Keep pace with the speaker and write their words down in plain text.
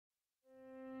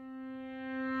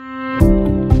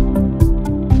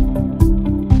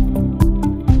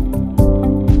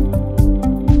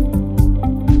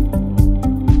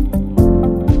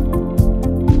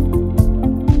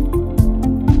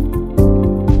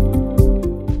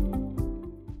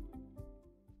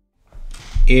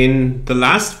In the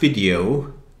last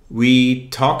video, we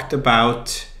talked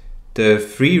about the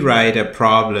free rider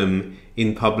problem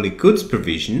in public goods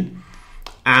provision,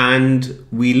 and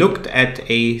we looked at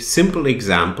a simple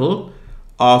example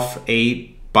of a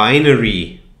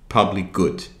binary public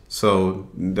good. So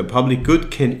the public good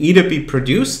can either be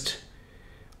produced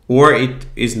or it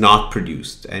is not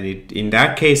produced. And in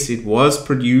that case, it was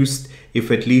produced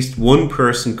if at least one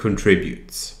person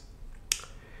contributes.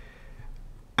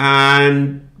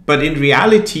 But in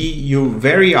reality, you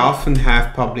very often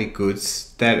have public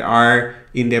goods that are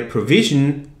in their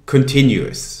provision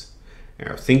continuous.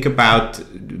 Think about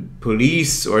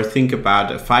police or think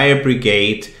about a fire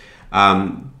brigade.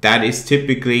 That is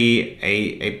typically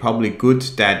a public good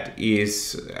that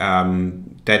is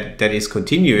that is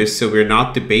continuous. So we're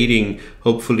not debating,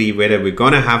 hopefully, whether we're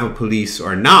going to have a police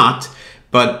or not.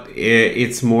 But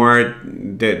it's more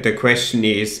the question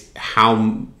is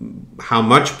how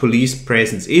much police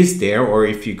presence is there, or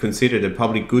if you consider the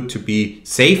public good to be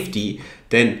safety,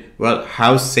 then well,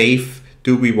 how safe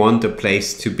do we want the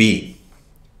place to be,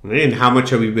 and how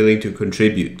much are we willing to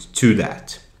contribute to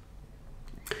that?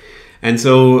 And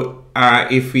so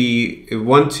if we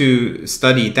want to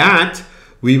study that,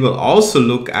 we will also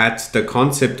look at the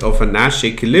concept of a Nash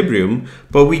equilibrium,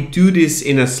 but we do this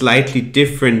in a slightly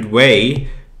different way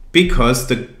because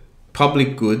the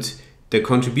public good, the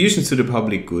contributions to the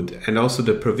public good, and also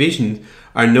the provision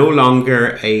are no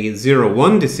longer a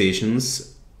 0-1 decision,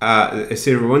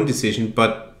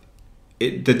 but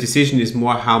the decision is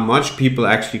more how much people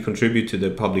actually contribute to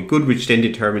the public good, which then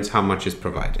determines how much is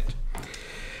provided.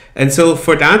 And so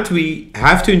for that, we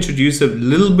have to introduce a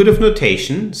little bit of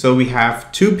notation. So we have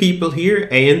two people here,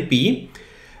 A and B.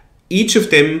 Each of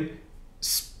them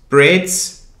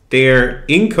spreads their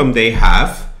income they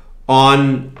have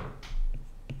on,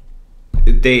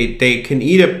 they can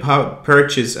either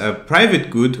purchase a private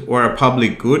good or a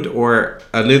public good or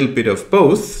a little bit of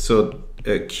both. So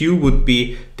Q would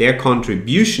be their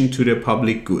contribution to the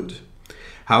public good.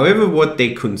 However, what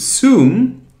they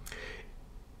consume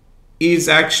is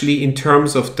actually in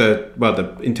terms of the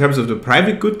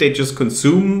private good, they just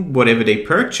consume whatever they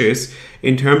purchase.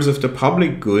 In terms of the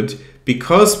public good,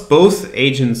 because both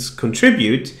agents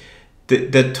contribute,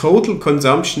 the total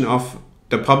consumption of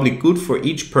the public good for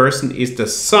each person is the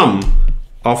sum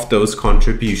of those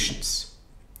contributions.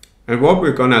 And what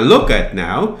we're going to look at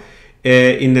now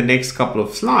in the next couple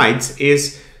of slides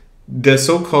is the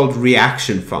so-called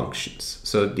reaction functions.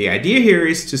 So the idea here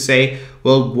is to say,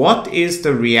 well, what is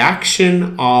the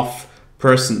reaction of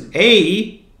person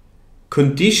A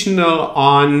conditional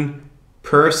on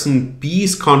person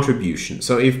B's contribution?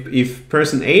 So if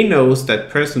person A knows that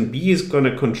person B is going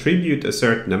to contribute a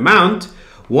certain amount,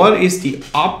 what is the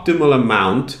optimal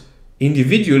amount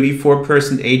individually for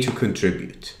person A to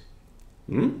contribute?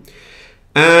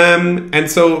 And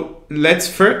so let's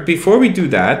first, before we do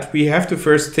that, we have to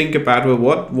first think about,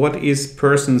 well, what is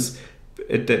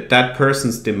that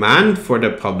person's demand for the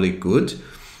public good,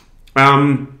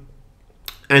 and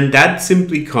that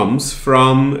simply comes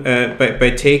from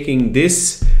by taking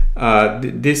this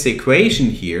this equation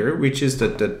here, which is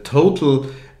the total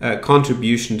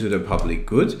contribution to the public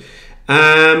good,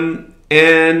 and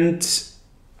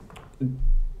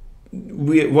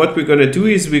what we're going to do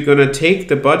is we're going to take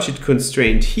the budget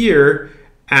constraint here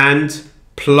and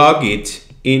plug it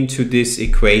into this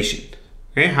equation.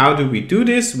 Okay, how do we do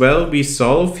this? Well, we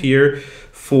solve here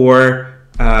for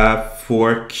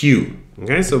Q.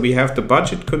 Okay, so we have the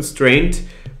budget constraint,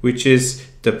 which is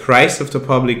the price of the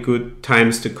public good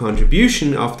times the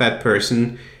contribution of that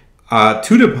person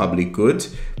to the public good,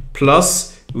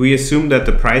 plus we assume that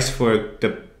the price for the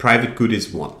private good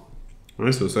is 1.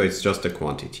 Right, so it's just a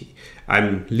quantity.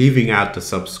 I'm leaving out the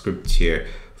subscript here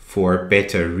for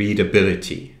better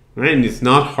readability. Right? And it's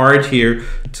not hard here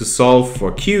to solve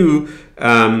for Q.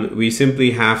 We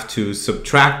simply have to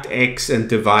subtract X and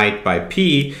divide by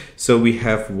P. So we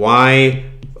have Y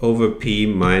over P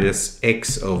minus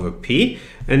X over P.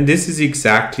 And this is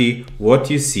exactly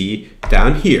what you see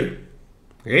down here.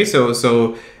 Okay,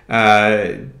 so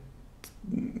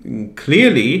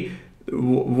clearly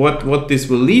what this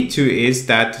will lead to is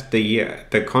that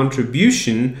the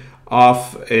contribution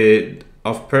of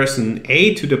person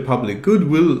A to the public good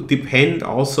will depend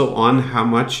also on how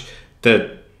much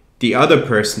the other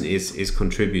person is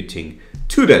contributing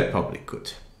to that public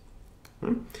good.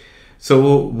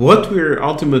 So what we're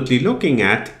ultimately looking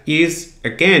at is,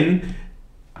 again,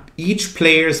 each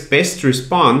player's best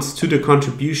response to the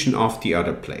contribution of the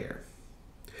other player.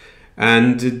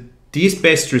 And these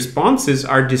best responses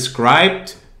are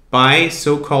described by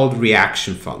so-called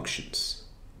reaction functions.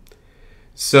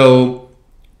 So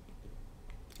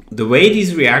the way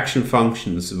these reaction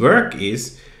functions work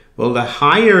is, well, the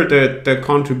higher the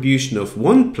contribution of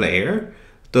one player,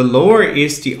 the lower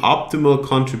is the optimal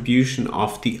contribution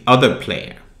of the other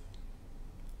player.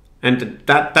 And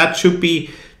that should be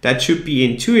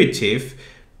intuitive,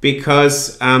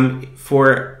 because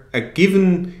for a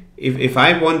given, if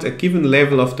I want a given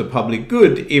level of the public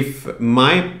good, if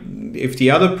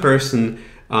the other person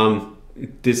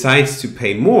decides to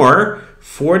pay more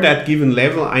for that given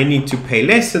level, I need to pay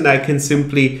less, and I can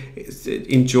simply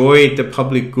enjoy the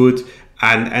public good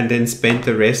and then spend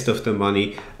the rest of the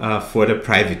money for the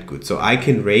private good. So I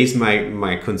can raise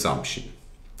my consumption.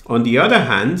 On the other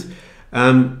hand,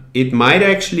 it might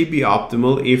actually be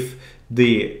optimal if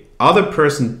the other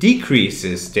person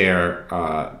decreases their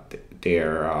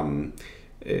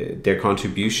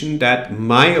contribution, that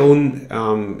my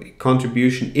own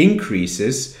contribution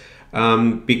increases,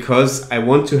 because I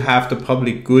want to have the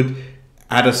public good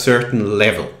at a certain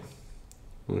level.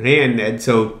 Okay, and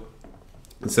so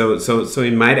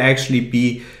it might actually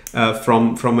be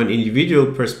from an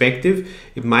individual perspective,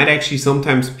 it might actually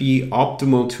sometimes be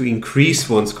optimal to increase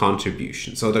one's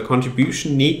contribution. So the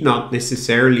contribution need not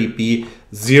necessarily be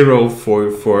zero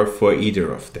for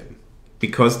either of them,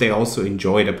 because they also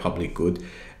enjoy the public good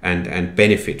and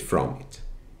benefit from it.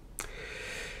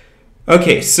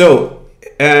 Okay, so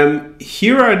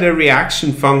here are the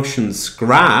reaction functions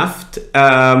graphed.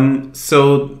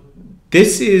 So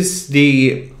this is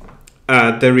the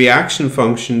reaction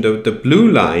function. The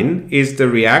blue line is the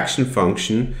reaction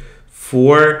function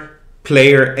for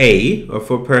player A, or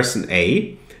for person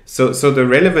A. So the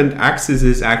relevant axis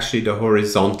is actually the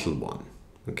horizontal one.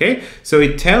 Okay, so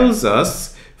it tells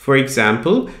us, for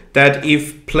example, that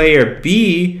if player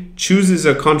B chooses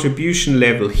a contribution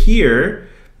level here,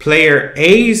 player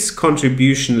A's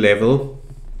contribution level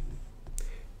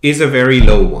is a very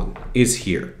low one, is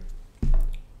here.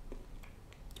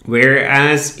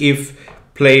 Whereas if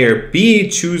player B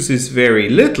chooses very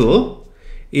little,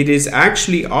 it is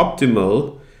actually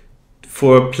optimal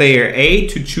for player A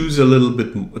to choose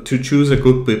a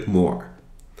good bit more.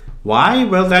 Why?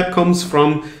 Well, that comes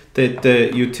from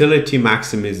the utility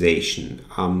maximization.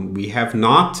 We have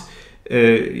not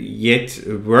yet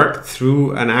worked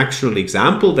through an actual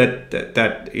example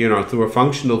that you know, through a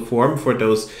functional form for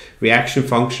those reaction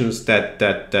functions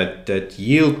that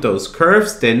yield those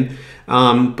curves then,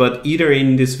 but either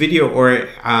in this video or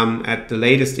at the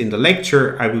latest in the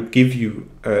lecture, I will give you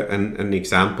an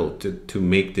example to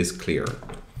make this clear.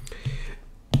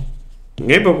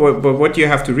 Okay, but what you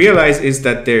have to realize is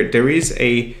that there is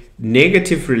a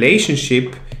negative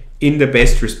relationship in the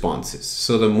best responses.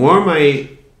 So the more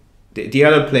the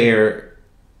other player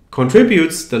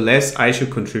contributes, the less I should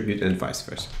contribute, and vice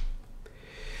versa.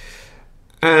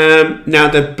 Now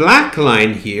the black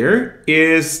line here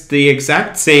is the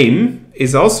exact same,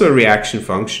 is also a reaction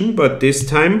function, but this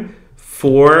time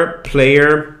for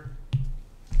player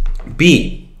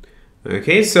B.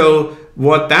 Okay, so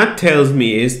what that tells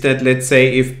me is that, let's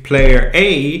say if player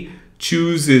A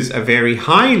chooses a very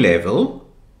high level,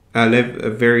 a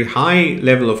very high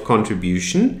level of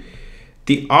contribution,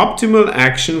 the optimal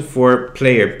action for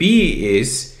player B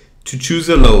is to choose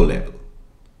a low level.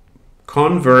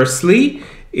 Conversely,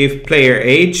 if player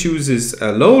A chooses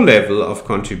a low level of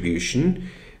contribution,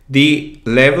 the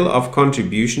level of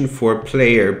contribution for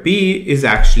player B is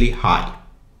actually high.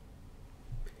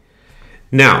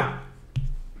 Now,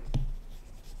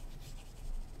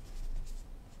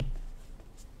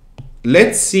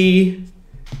 let's see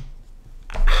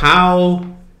how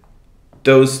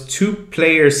those two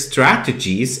player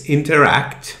strategies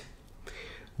interact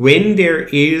when there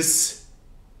is,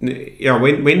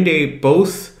 when they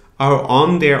both are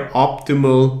on their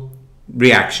optimal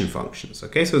reaction functions.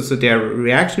 Okay, so their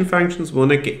reaction functions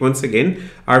once again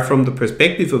are from the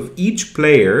perspective of each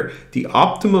player the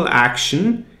optimal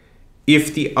action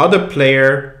if the other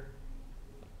player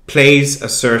plays a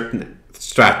certain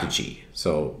strategy.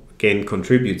 So again,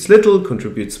 contributes little,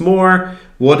 contributes more.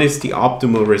 What is the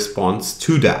optimal response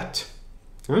to that?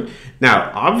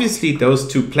 Now, obviously, those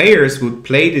two players would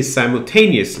play this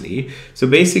simultaneously. So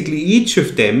basically, each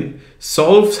of them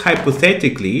solves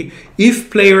hypothetically,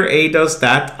 if player A does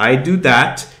that, I do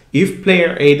that. If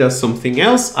player A does something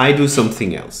else, I do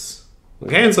something else.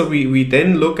 Okay, and so we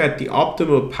then look at the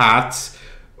optimal paths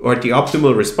or the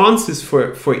optimal responses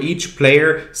for each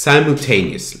player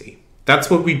simultaneously. That's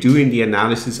what we do in the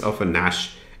analysis of a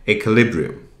Nash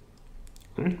equilibrium.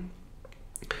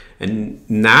 And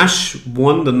Nash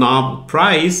won the Nobel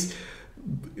Prize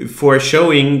for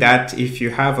showing that if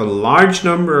you have a large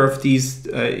number of these,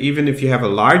 even if you have a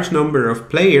large number of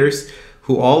players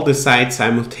who all decide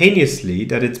simultaneously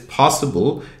that it's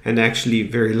possible and actually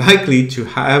very likely to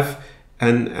have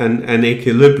an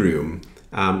equilibrium,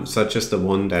 such as the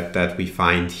one that we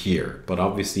find here. But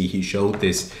obviously he showed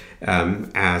this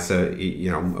as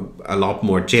a lot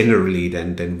more generally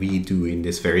than we do in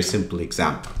this very simple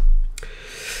example.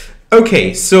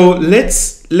 Okay, so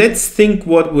let's think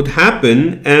what would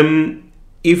happen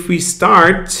if we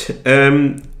start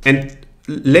and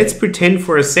let's pretend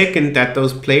for a second that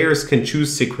those players can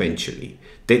choose sequentially.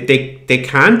 They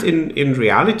can't in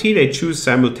reality, they choose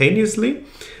simultaneously,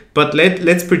 but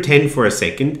let's pretend for a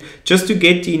second just to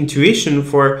get the intuition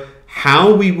for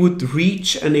how we would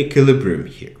reach an equilibrium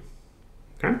here.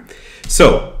 Okay,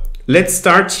 so let's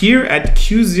start here at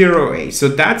Q0A. So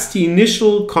that's the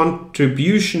initial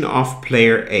contribution of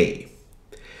player A.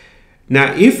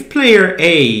 Now, if player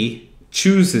A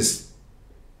chooses,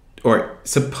 or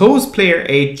suppose player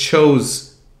A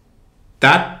chose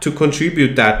that to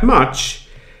contribute that much,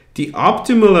 the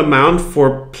optimal amount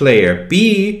for player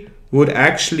B would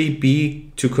actually be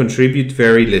to contribute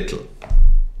very little.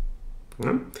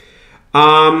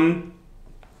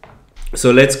 So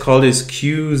let's call this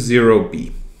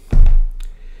Q0B.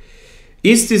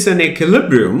 Is this an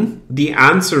equilibrium? The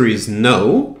answer is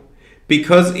no,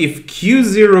 because if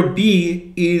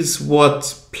Q0B is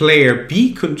what player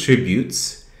B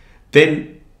contributes,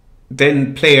 then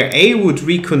player A would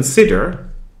reconsider,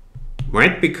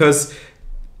 right? Because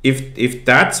if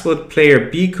that's what player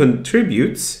B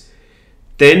contributes,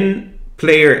 then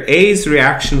player A's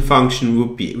reaction function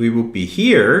would be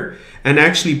here, and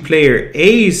actually player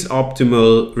A's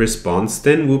optimal response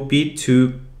then would be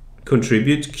to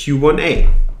contribute Q1A.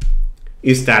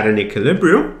 Is that an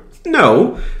equilibrium?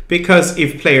 No, because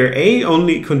if player A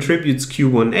only contributes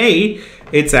Q1A,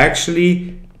 it's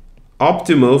actually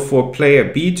optimal for player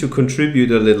B to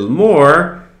contribute a little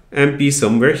more and be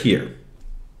somewhere here.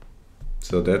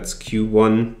 So that's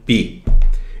Q1B.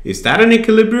 Is that an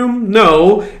equilibrium?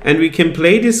 No, and we can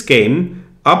play this game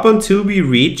up until we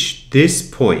reach this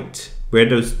point where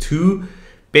those two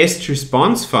best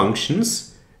response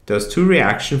functions, those two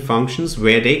reaction functions,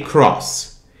 where they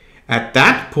cross. At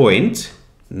that point,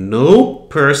 no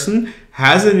person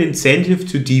has an incentive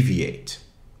to deviate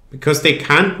because they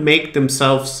can't make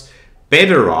themselves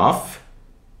better off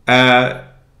by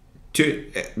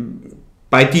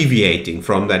deviating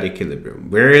from that equilibrium.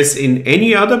 Whereas in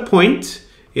any other point,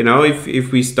 you know,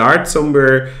 if we start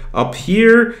somewhere up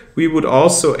here, we would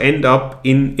also end up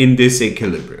in this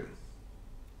equilibrium.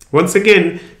 Once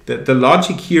again, the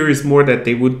logic here is more that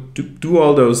they would do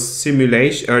all those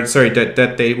simulations, or sorry,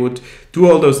 that they would do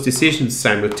all those decisions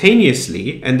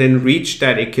simultaneously and then reach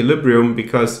that equilibrium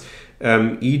because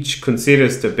each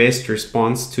considers the best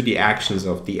response to the actions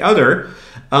of the other.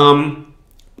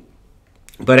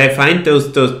 But I find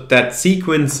that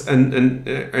sequence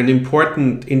an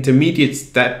important intermediates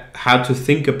that how to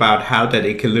think about how that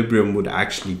equilibrium would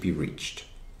actually be reached.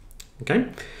 Okay.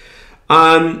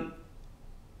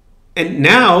 And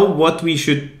now what we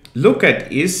should look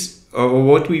at is, or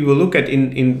what we will look at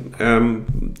in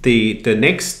the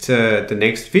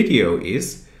next video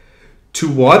is, to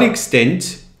what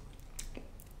extent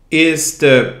is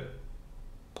the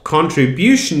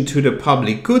contribution to the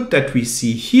public good that we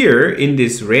see here in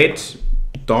this red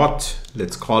dot,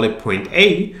 let's call it point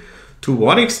A, to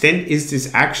what extent is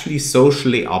this actually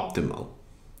socially optimal?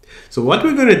 So what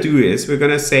we're going to do is we're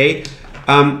going to say,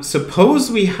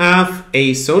 suppose we have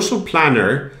a social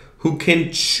planner who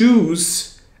can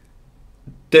choose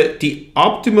the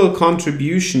optimal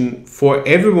contribution for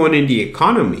everyone in the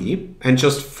economy and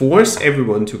just force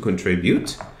everyone to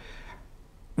contribute.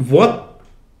 What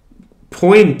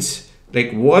point,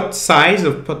 like what size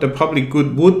of the public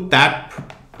good would that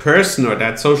person or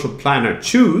that social planner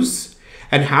choose,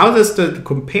 and how does that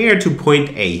compare to point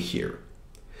A here?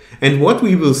 And what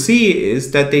we will see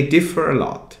is that they differ a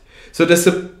lot. So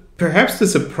perhaps the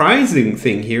surprising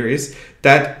thing here is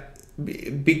that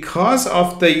because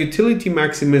of the utility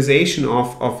maximization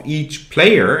of each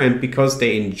player, and because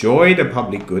they enjoy the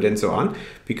public good and so on,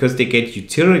 because they get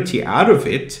utility out of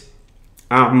it,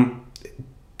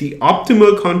 the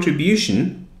optimal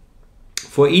contribution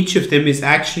for each of them is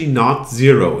actually not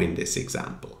 0 in this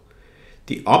example.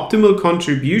 The optimal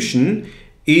contribution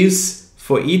is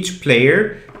for each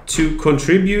player to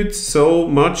contribute so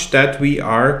much that we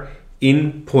are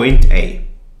in point A.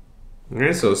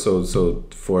 Okay, so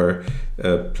for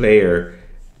player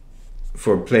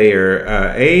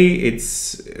A,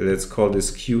 it's, let's call this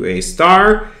QA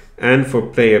star, and for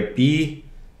player B,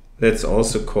 let's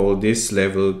also call this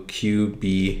level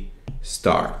QB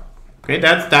star. Okay,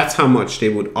 that's how much they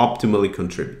would optimally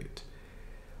contribute.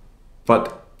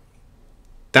 But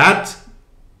that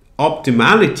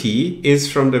optimality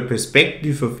is from the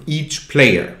perspective of each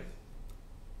player.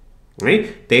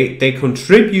 Right? They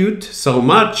contribute so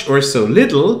much or so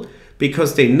little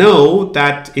because they know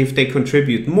that if they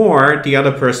contribute more, the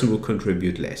other person will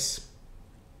contribute less.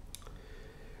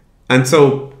 And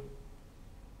so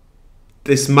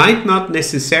this might not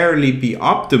necessarily be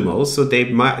optimal,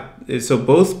 so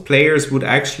both players would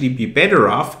actually be better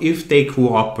off if they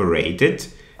cooperated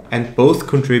and both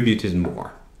contributed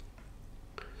more.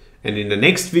 And in the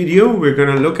next video, we're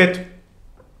going to look at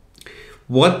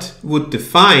what would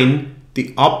define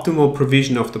the optimal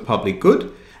provision of the public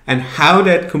good and how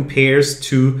that compares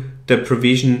to the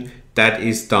provision that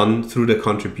is done through the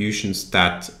contributions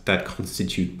that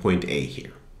constitute point A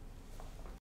here.